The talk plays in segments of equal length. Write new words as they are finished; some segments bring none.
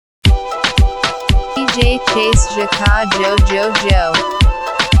DJ Chase Jaka Joe.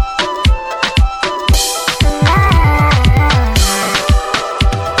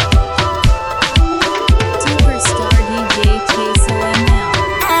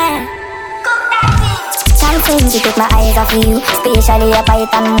 To take my eyes off of you, especially up I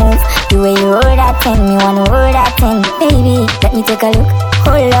and move. The way you hold that thing, me wanna hold that thing. Baby, let me take a look.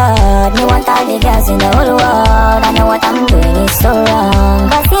 Oh Lord, me want all the girls in the whole world. I know what I'm doing is so wrong,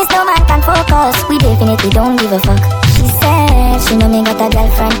 but since no man can focus, we definitely don't give a fuck. She said she know me got a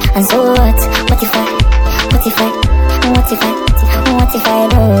girlfriend, and so what? What if I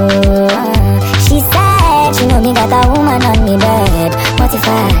do? She said she know me got a woman on me bed. What if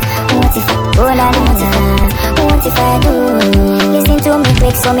I oh la la, what if I do? Listen to me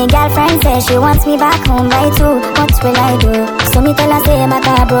quick, so me girlfriend says she wants me back home by 2. What will I do? So me tell her say my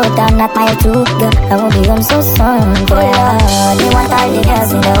car broke down, not my 2. Girl, I won't be home so soon. Oh Lord, me want all the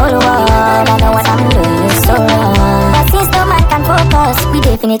girls in the whole world. I know what I'm doing is so wrong, but since no man can focus, we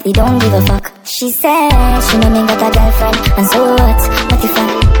definitely don't give a fuck. She said she know me got a girlfriend, and so what? What if I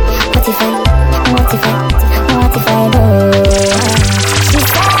do? She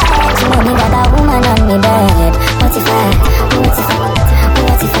said she know me got a woman on me bed. What if I do?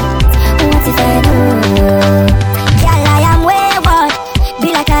 Girl, I am wayward, be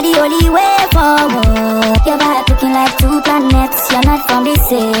like I'm the only way forward. Your back looking like 2 planets, you're not from the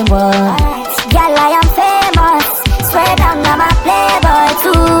same world. Girl, I am famous, swear down I'm a playboy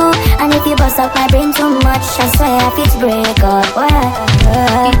too. And if you bust up my brain too much, I swear I fit break up.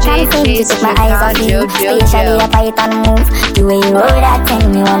 Can't think to take my eyes off you, especially up I and move. The way you hold that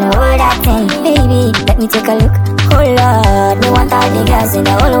thing, me wanna hold that thing. Baby, let me take a look. Oh Lord, me want all the girls in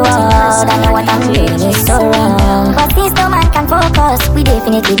the whole world. I know what I'm doing is so wrong, but since no man can focus, we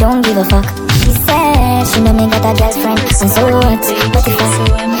definitely don't give a fuck. She said she know me got a girlfriend, and so what? What if I